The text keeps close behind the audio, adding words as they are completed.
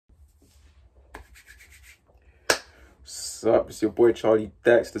What's up? It's your boy Charlie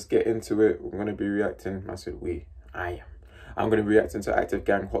Dax. Let's get into it. We're gonna be reacting. I said I'm gonna be reacting to Active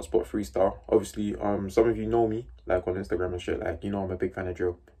Gang Hotspot freestyle. Obviously, some of you know me, like on Instagram and shit. Like, you know, I'm a big fan of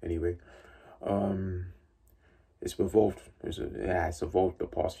drill. Anyway, it's evolved. It's evolved the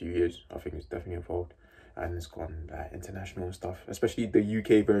past few years. I think it's definitely evolved, and it's gone like international and stuff. Especially the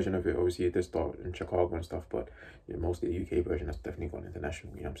UK version of it. Obviously, it did start in Chicago and stuff, but yeah, mostly the UK version has definitely gone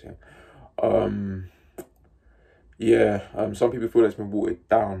international. You know what I'm saying? Yeah, some people feel it's been watered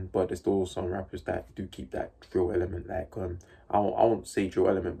down, but there's still some rappers that do keep that drill element. Like, I won't say drill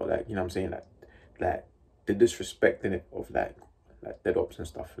element, but like, you know what I'm saying, like the disrespect in it of like dead ops and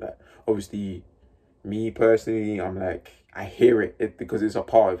stuff. Like, obviously, me personally, I'm like, I hear it because it's a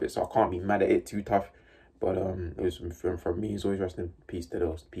part of it, so I can't be mad at it too tough. But it was from me, it's always rest in peace to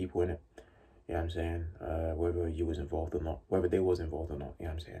those people in it. You know what I'm saying? Whether you was involved or not, whether they was involved or not, you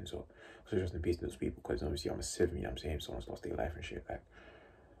know what I'm saying? So just in peace to those people, because obviously I'm a civ, you know what I'm saying? Someone's lost their life and shit. Like,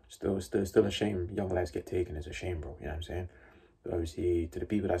 still a shame young lives get taken. It's a shame, bro, you know what I'm saying? But obviously, to the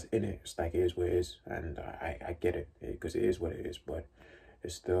people that's in it, it's like, it is what it is, and I get it, because it is what it is, but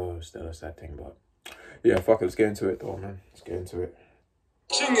it's still a sad thing. But yeah, fuck it, let's get into it though, man. Let's get into it.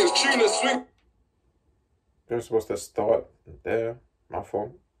 Ching is tuna swing. You're supposed to start there, my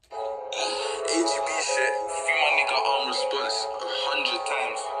phone. AGB shit. Free my nigga arm response 100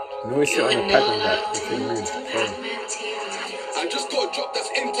 times. No, it's shit on the pattern that you can move. I just got a drop that's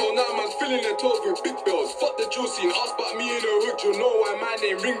intel, now man's filling the toes with big bells. Fuck the drill scene, ask about me in the hood, you'll know why my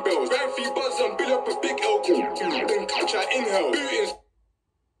name ring bells. Ran 3 buzz and build up a big L, then catch I inhale. Bootings.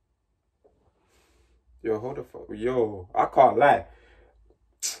 Yo, hold the fuck. Yo, I can't lie.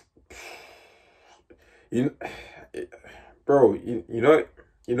 Bro, you know it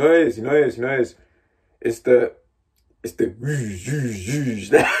is. It's the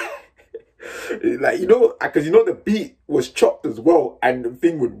like, you know, because you know the beat was chopped as well, and the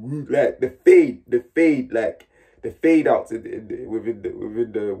thing would like the fade outs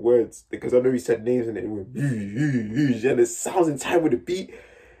within the words, because I know he said names and it went and it sounds in time with the beat.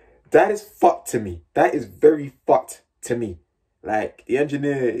 That is fucked to me. That is very fucked to me. Like, the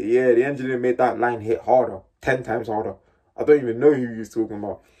engineer made that line hit harder, 10 times harder. I don't even know who he was talking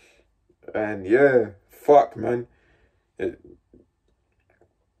about. And yeah, fuck, man.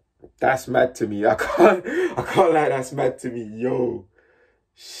 That's mad to me. I can't lie, that's mad to me. Yo,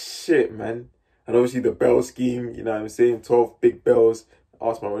 shit, man. And obviously the bell scheme, you know what I'm saying? 12 big bells.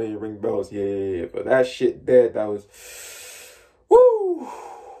 Ask my money, ring bells. Yeah. But that shit there, that was, woo.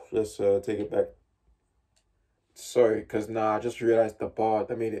 Let's take it back. Sorry, because I just realized the bar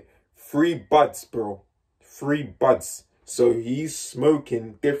that made it 3 buds, bro. 3 buds. So he's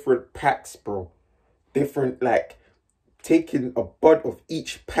smoking different packs, bro. Different, like, taking a bud of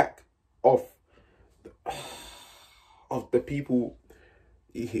each pack of the people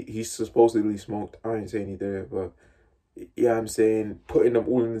he supposedly smoked. I ain't saying he did it, but yeah, I'm saying putting them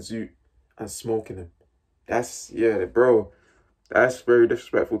all in the zoot and smoking them. That's, yeah, bro. That's very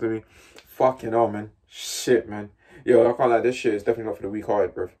disrespectful to me. Fucking hell, man. Shit, man. Yo, I can't lie, this shit is definitely not for the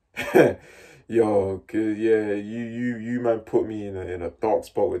weak-hearted, bro. Yo, cause yeah, you man put me in a dark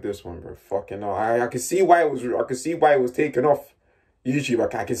spot with this one, bro. Fucking hell. I can see why it was taken off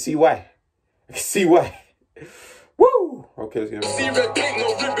YouTube. I can see why. I can see why. Woo! Okay, let's get it. See red paint,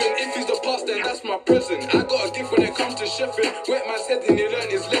 no ribbon. If it's the past, then that's my present. I got a gift when it comes to chefing. Wet my head and he learned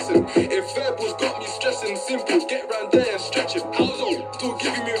his lesson. If verbals got me stressing, simple, get round there and stretch it. How's all? Still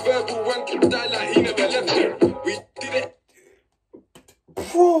giving me verbal when to die like he never left it. We did it.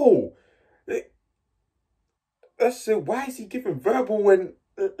 Bro! That's it. Why is he giving verbal when,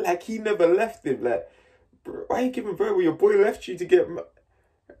 like, he never left him? Like, bro, why are you giving verbal? Your boy left you to get...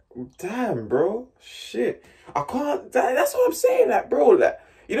 Damn, bro. Shit. I can't... That's what I'm saying, like, bro. Like,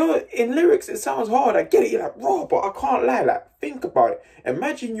 you know, in lyrics, it sounds hard. I get it. You're like, raw, but I can't lie. Like, think about it.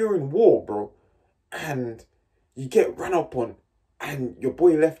 Imagine you're in war, bro, and you get run up on, and your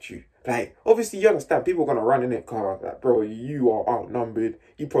boy left you. Like, obviously, you understand, people are going to run in it, car. Like, bro, you are outnumbered.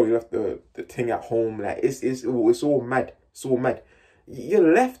 You probably left the thing at home. Like, it's all mad. It's all mad.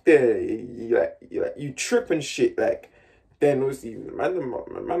 You're left there. You trip and shit. Like, then obviously,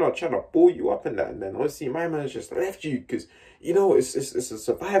 man are trying to pull you up and that. And then obviously, my man's just left you because, you know, it's a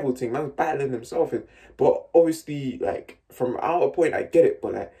survival thing. Man's battling himself. But obviously, like, from our point, I get it.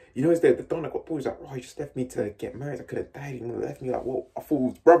 But, like, you know, it's there. The don that got pulled. He's like, oh, you just left me to get married. I could have died. He would have left me. Like, well, I thought it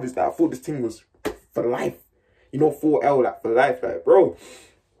was brothers. Like, I thought this thing was for life. You know, 4L, like, for life. Like, bro,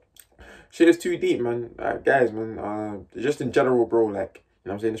 shit is too deep, man. Guys, man, just in general, bro, like, you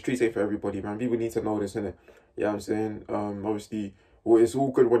know what I'm saying? The streets ain't for everybody, man. People need to know this, innit? You know what I'm saying? Obviously, Well, it's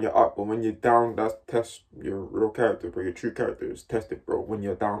all good when you're up, but when you're down, that's test your real character, bro. Your true character is tested, bro. When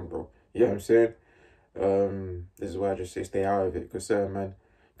you're down, bro. You know what I'm saying? This is why I just say stay out of it, because man,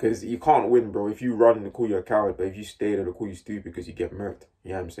 because you can't win, bro. If you run, they call you a coward, but if you stay, they'll call you stupid because you get murked.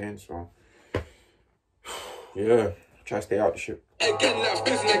 You know what I'm saying? So, yeah, try to stay out of the shit. Again, that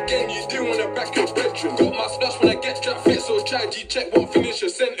business again, you still wanna back your bedroom. Got my splash when I get strapped fit, so try G-check, won't finish a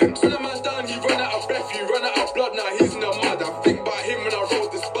sentence. When a man's down, he run out of breath, you run out of blood, now he's in the mud. I think about him when I roll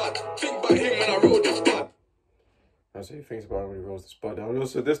this bud. Think about him when I roll this bud. I say he thinks about it when he rolls the spud. And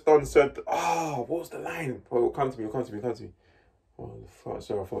also, this Don said, what was the line? Oh, come to me. Oh, the fuck,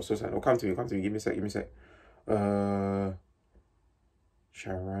 sorry, I thought so sad. Oh, come to me, give me a sec.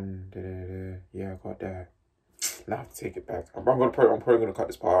 Sharon, yeah, I got that. Now I have to take it back. I'm probably gonna cut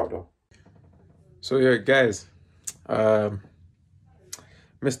this part out though. So yeah, guys,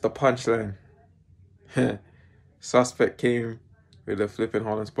 missed the punchline. Suspect came with a flipping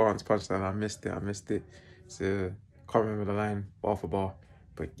Holland Spartans punchline. I missed it. So can't remember the line bar for bar,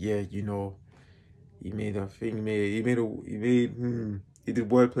 but yeah, you know, he made a thing. He did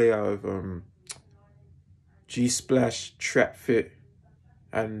wordplay out of G Splash, Trap Fit,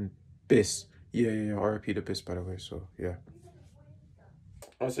 and Biss. Yeah, RIP the Biss, by the way. So yeah.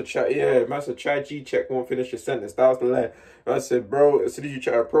 I said, try G-check, won't finish your sentence. That was the line. I said, bro, as soon as you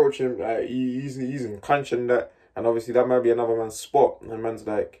try to approach him, like, he's in crunch and that, and obviously that might be another man's spot. And the man's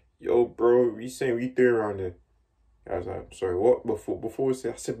like, yo, bro, what you saying? What you doing around here? I was like, sorry, what? Before I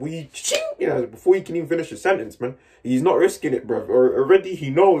said, before he can even finish the sentence, man, he's not risking it, bro. Already he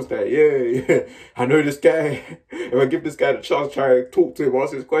knows that, yeah, I know this guy. If I give this guy the chance to try to talk to him,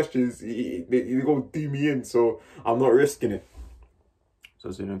 ask his questions, he's gonna do me in, so I'm not risking it. So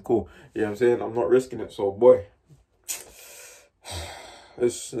I said, cool. Yeah, I'm saying I'm not risking it. So boy,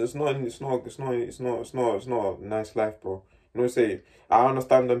 it's not a nice life, bro. You know what I'm saying? I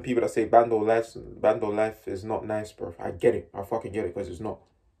understand them people that say bando life is not nice, bro. I get it. I fucking get it, because it's not.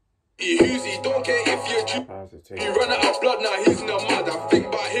 Uzi, don't care if you're you run out of blood, now he's in the mud. I think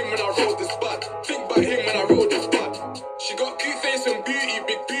about him when I roll this bud. Think about him when I roll this bud. She got cute face and beauty,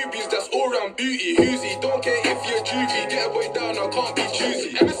 big boobies, that's all round beauty. Uzi, don't care if you're juvie, get a boy down, I can't be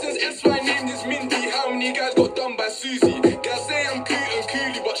choosy. Ever since SY named is Mindy, how many guys got done by Susie? Guys say I'm cute and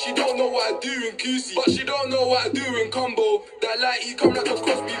coolie, but she don't know what I do in Coosy. But she don't know what I do in combo. That light, he come like a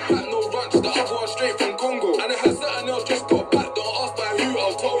Crosby pack, no ranch, the other one straight from Congo. And it has something else, just got back, don't ask by who,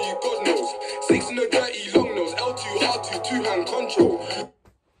 I'll tell you, God knows. Six in the dirty long nose, L2, R2, two-hand control.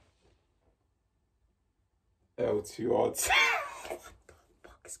 L2, R2. What the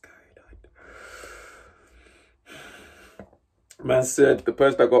fuck is going on? Man said, the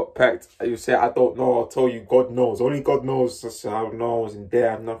person that got packed, you say, I don't know, I'll tell you, God knows. Only God knows. I don't know, I wasn't there,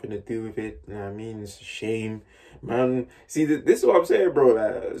 I have nothing to do with it. You know what I mean? It's a shame. Man, see, this is what I'm saying, bro.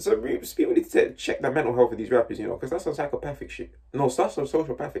 Like, so people need to check the mental health of these rappers, you know, because that's some psychopathic shit. No, that's some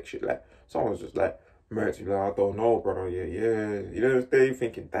sociopathic shit. Like, someone's just like, merch, like, I don't know, brother. Yeah. You know, they're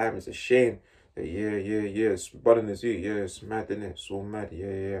thinking, damn, it's a shame. Yeah, it's budding his ear. Yeah, it's mad, isn't it? So mad.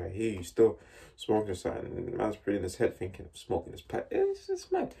 Yeah, I hear you still smoking something. And the man's pretty in his head thinking of smoking his pack. It's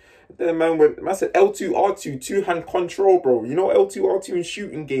mad. Then man said L2, R2, two-hand control, bro. You know L2, R2 in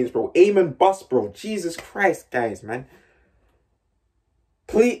shooting games, bro. Aim and bust, bro. Jesus Christ, guys, man.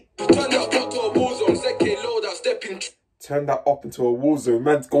 Please. Turn that up to a war zone, ZK load out, stepping. Turn that up into a war zone.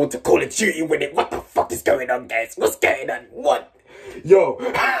 Man's going to Call of Duty with it. What the fuck is going on, guys? What's going on? What? Yo.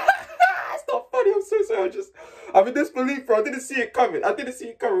 It's not funny. I'm so sorry. I'm in disbelief, bro. I didn't see it coming.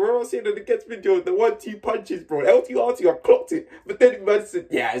 Remember I was saying that the Gets video, the 1-2 punches, bro. L2, R2, I clocked it. But then man said,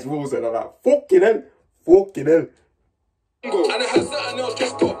 yeah, it's war zone. I'm like, fucking hell. And it has something else,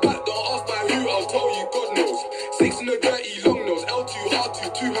 just got back, don't ask by who, I'll tell you, God knows. Six in the dirty long nose, L2,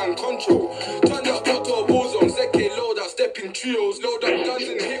 R2, two-hand control. Turn that up to a war zone, ZK load out, stepping trios. Load up guns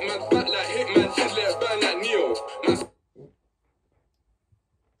and Hitman's back like Hitman, did let it burn like Neo. Man,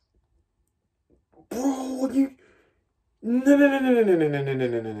 bro, you... No.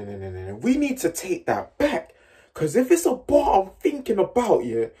 We need to take that back. Because if it's a bar I'm thinking about,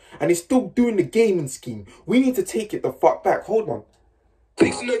 yeah, and it's still doing the gaming scheme, we need to take it the fuck back. Hold on.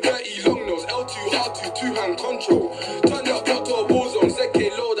 Six in the dirty long nose, L2, R2, two-hand control. Turn that up to a war zone, ZK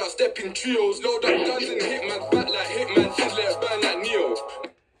load out, stepping trios. Load up guns and Hitman's back like Hitman, did let it burn like Neo.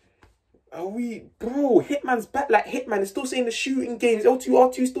 Are we... Bro, Hitman's back like Hitman. It's still saying the shooting games. L2,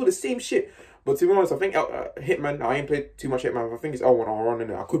 R2 still the same shit. But to be honest, I think Hitman, I ain't played too much Hitman. I think it's L1 or L1 in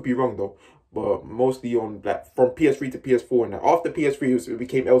it. I could be wrong though. But mostly on like from PS3 to PS4 and after PS3 it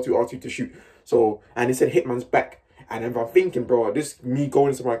became L2, R2 to shoot. So, and it said Hitman's back. And if I'm thinking, bro, this me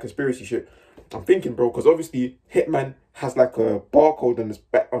going into my conspiracy shit, I'm thinking, bro, because obviously Hitman has like a barcode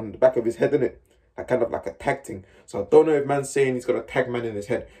on the back of his head, innit? Like kind of like a tag thing. So I don't know if man's saying he's got a tag man in his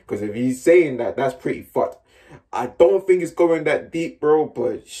head. Because if he's saying that, that's pretty fucked. I don't think it's going that deep, bro.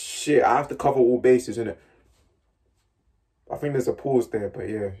 But shit, I have to cover all bases, innit? I think there's a pause there, but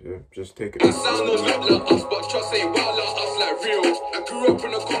yeah, just take it. I sound no lot like us, but trust ain't wild like us like real. I grew up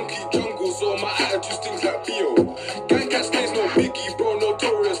in a concrete jungle, so my attitude stings like Bio. Gang cat stays no biggie, bro,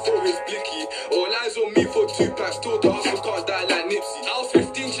 notorious for his blicky. All eyes on me for 2 packs, told the hustle can't die like Nipsey. I was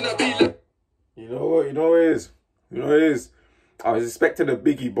 15, should I be like... You know what it is? I was expecting a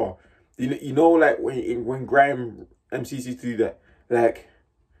biggie bar. You know, like when Grime MCs used to do that, like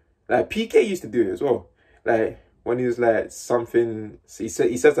PK used to do it as well. Like when he was like something, he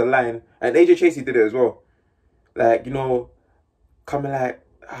says a line, and AJ Chasey did it as well. Like, you know, coming like,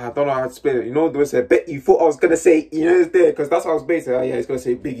 I don't know how to explain it. You know, there was a bet you thought I was gonna say, you know, it's there because that's what I was basing. Oh yeah, he's gonna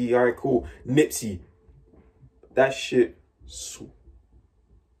say Biggie. All right, cool. Nipsey. That shit. So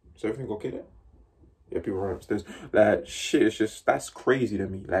everything okay there? Yeah, people run upstairs. Like, shit, it's just, that's crazy to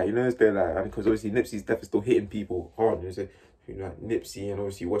me. Like, you know, it's there, like, because obviously Nipsey's definitely still hitting people hard. You know, like Nipsey and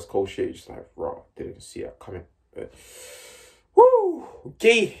obviously West Coast shit, just like, raw, didn't see that coming. But, woo,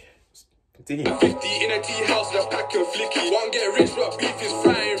 okay. Continue. 50 in a tea house, the pack of flicky. One get rich, but beef is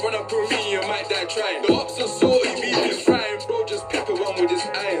frying. Run up on me, you might die trying. The ops are salty, beef is frying. Bro, just pepper one with this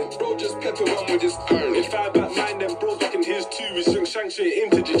iron. Bro, just pepper one with this iron. If I back mine, then bro back in his too. We swing shank straight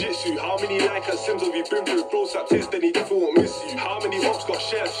into jiu-jitsu. How many like us Sims have you been through? Bro, sat his, then he definitely won't miss you. How many ops got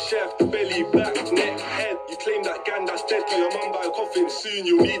chef, belly, back, neck, head? You claim that gang that's dead, tell your mum by a coffin. Soon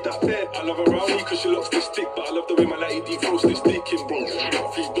you'll need that bed. I love her brownie cause she locks the stick, but I love the way my lady deep roast this sticking, bro.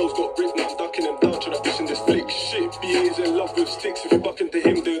 3 blows got brick, now I'm ducking them down, trying to fish in this flick. Shit, BA's in love with sticks. If you buck into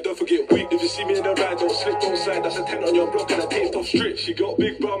him, then don't forget weak. If you see me in the ride, don't slip, don't slide. That's a 10 on your block and a taste of strip. She got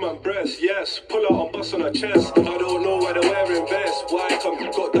big bum and breasts, yes. Pull out and bust on her chest. I don't know why they're wearing vests. Why come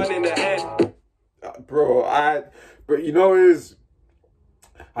got done in the head? But you know is,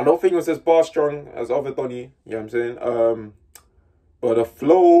 I don't think it was as bar strong as other Donny, you know what I'm saying? But the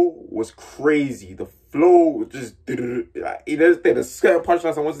flow was crazy. The flow just, like, he did a certain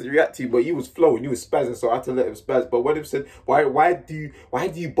punchlines I wanted to react to, but he was flowing, he was spazzing, so I had to let him spazz. But when him said, why do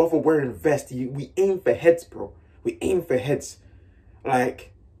you bother wearing vests? We aim for heads, bro. We aim for heads.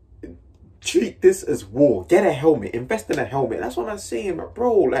 Like, treat this as war. Get a helmet. Invest in a helmet. That's what I'm saying,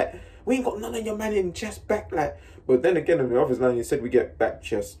 bro. Like, we ain't got none of your man in chest, back, like. But then again, in the office line, he said we get back,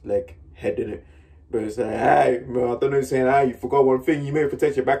 chest, leg, head in it. But it's like, hey, man, I don't know, saying, hey, you forgot one thing. You may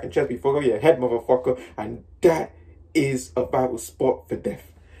protect your back and chest, but you forgot your head, motherfucker. And that is a vital spot for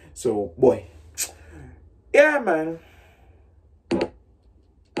death. So, boy. Yeah, man.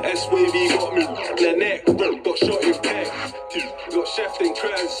 S-Wavy got me, the neck, got shot in peg. Got chef in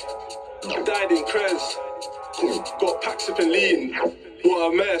Krez, died in Krez. Got packs up and lean.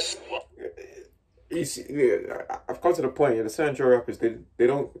 What a mess. You see, I've come to the point, the certain drill rappers, they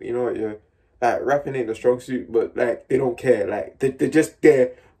don't, you know what, yeah, like, rapping ain't the strong suit, but, like, they don't care. Like, they're just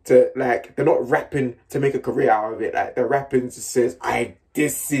there to, like, they're not rapping to make a career out of it. Like, they're rapping to says,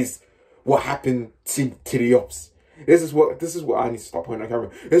 this is what happened to the ops. This is what I need to stop pointing at the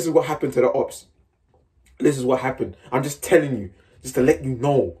camera. This is what happened to the ops. This is what happened. I'm just telling you, just to let you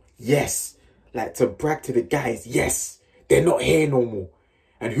know, yes. Like, to brag to the guys, yes. They're not here no more.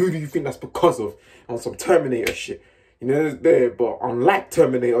 And who do you think that's because of? On some Terminator shit. You know, it's there, but unlike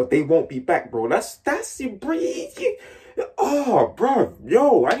Terminator, they won't be back, bro. That's it, bro. Oh, bro.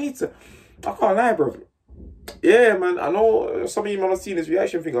 Yo, I can't lie, bro. Yeah, man, I know some of you might have seen this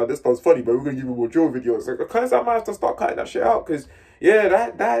reaction thing. Oh, this sounds funny, but we're going to give you more drill videos. Like, because I might have to start cutting that shit out. Because,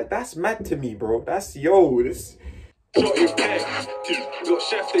 yeah, that's mad to me, bro. That's, yo, this. Shot in peg, got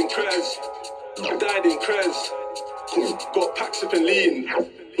chef in Krez, died in Krez. Got packs up and lean.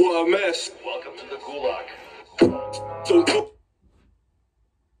 What a mess. Welcome to the Gulag. Don't talk.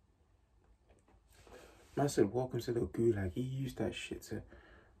 Man said, welcome to the Gulag. He used that shit to...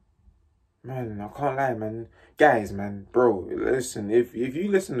 Man, I can't lie, man. Guys, man, bro, listen. If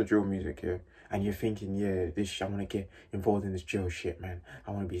you listen to drill music here, and you're thinking, yeah, I want to get involved in this drill shit, man.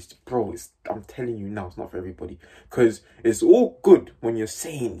 I want to be... Bro, I'm telling you now, it's not for everybody. Because it's all good when you're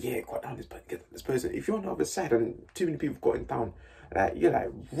saying, yeah, got down this person. If you're on the other side and too many people got down, like, you're like,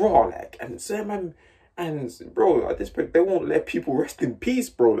 raw, like, and so, man, and, bro, at this point, they won't let people rest in peace,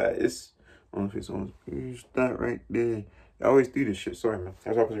 bro. Like, it's... Honestly, someone's... that right there. I always do this shit, sorry, man.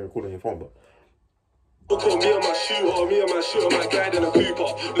 That's why I was recording your phone, but... Me and my shooter, my guide and a Cooper.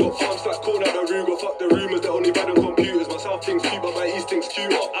 Look, farms like corn out the Ruger. Fuck the rumours, they're only bad on computers. My south thing's cute, but my east thing's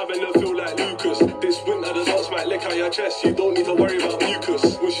cuter. Having a feel like Lucas. This winter, the dots might lick out your chest, you don't need to worry about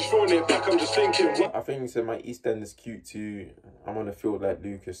mucus. When she's throwing it back, I'm just thinking, what? I think he said my East End is cute too. I'm on the field like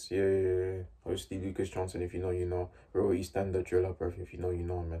Lucas. Yeah. Obviously, Lucas Johnson, if you know, you know. Real East Ender driller, bro. If you know, you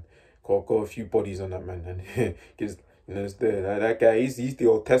know, man. Got a few bodies on that, man. And because, you know, it's that guy, he's the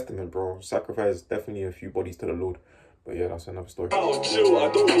Old Testament, bro. Sacrifice definitely a few bodies to the Lord. But yeah, that's another story. Oh, chill, I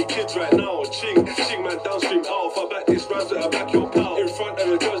don't need kids right now. Ching man downstream out. If I back this round, I back your pal. In front of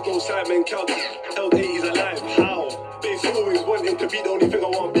the judge, no Simon Count. L80's alive, how? Base always wanting to be the only thing I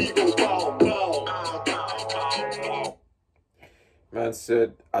want to be goes bow, bow. Man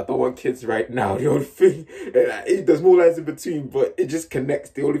said, I don't want kids right now. The only thing, there's more lines in between, but it just connects.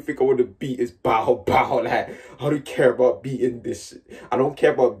 The only thing I want to beat is bow. Like, I don't care about beating this. I don't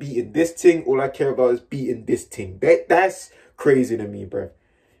care about beating this thing. All I care about is beating this thing. That's crazy to me, bro.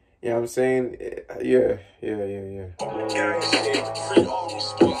 You know what I'm saying? Yeah. Gang shit, free army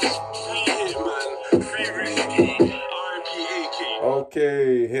spots, free Hitman, free Risky, RIP.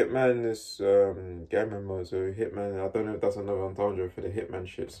 Okay, Hitman is gang member, so Hitman, I don't know if that's another entendre for the Hitman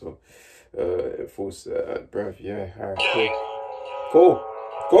shit, so force bruv, yeah, alright, cool.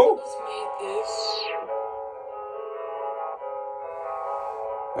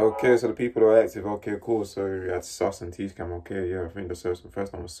 Okay, so the people are active, okay, cool, so that's Sus and T-Scam, okay, yeah, I think the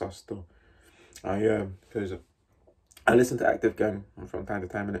first one was Sus still. Yeah, because I listen to Active Gang from time to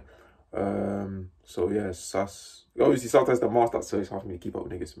time, innit? So yeah, Sus. Obviously, sometimes the master, so it's hard for me to keep up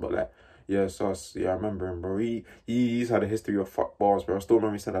with niggas. But like, yeah, Sus. Yeah, I remember him, bro. He's had a history of fuck bars, bro. I still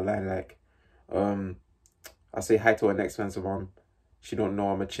remember he said a line like, I say hi to her next expensive one. She don't know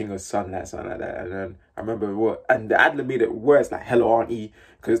I'm a chinga's son, like something like that. And then I remember and the ad made it worse, like hello auntie,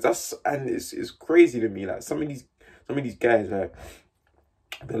 because it's crazy to me. Like some of these guys, like.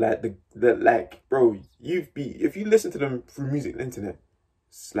 They're like, bro, if you listen to them through music on the internet,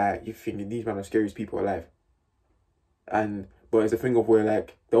 it's like you think these men are the scariest people alive. But it's a thing of where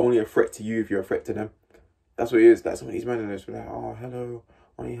like they're only a threat to you if you're a threat to them. That's what it is. Like some of these men are just like, oh hello,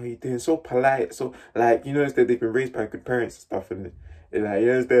 auntie, how you doing? So polite, so like, you know, it's that they've been raised by good parents and stuff, and like, you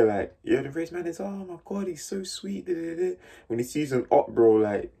know, they're like, yeah, the raised man is, oh my god, he's so sweet. When he sees an op, bro,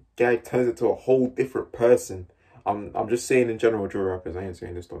 like guy turns into a whole different person. I'm just saying in general, drill rappers. I ain't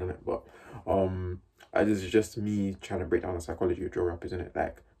saying this, don't it? But this is just me trying to break down the psychology of drill rappers, isn't it?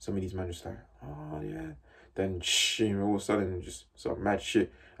 Like some of these men just like, oh yeah, then all of a sudden just some mad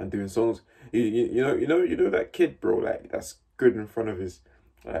shit and doing songs. You know that kid, bro. Like that's good in front of his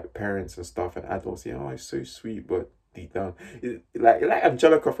like parents and stuff and adults. You know, he's so sweet, but deep down, like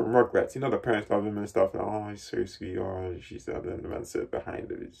Angelica from Rugrats. You know, the parents love him and stuff. Like, oh, he's so sweet. Oh, she's and then the man sit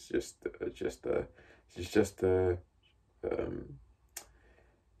behind him. It's just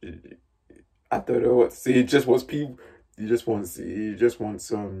I don't know what to say. He just wants people. He just wants. He has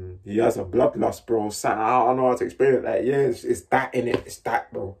a bloodlust, bro. I don't know how to explain it. Like, yeah, it's that in it. It's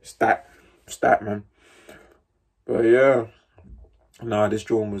that, bro. It's that, man. But yeah, nah, this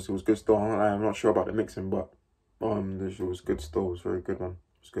drum was good still. I'm not sure about the mixing, but this was good still. It was very good, man.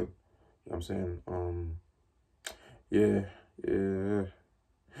 It was good. You know what I'm saying? Yeah.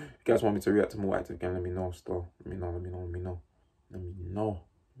 If you guys want me to react to more Active Gang, let me know still. Let me know.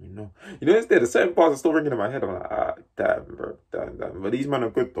 You know, instead, the certain parts are still ringing in my head. I'm like, damn, bro, damn. But these men are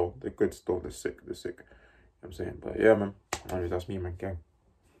good, though. They're good still. They're sick. You know what I'm saying? But yeah, man. Anyways, that's me, man, gang.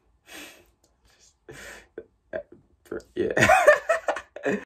 Yeah.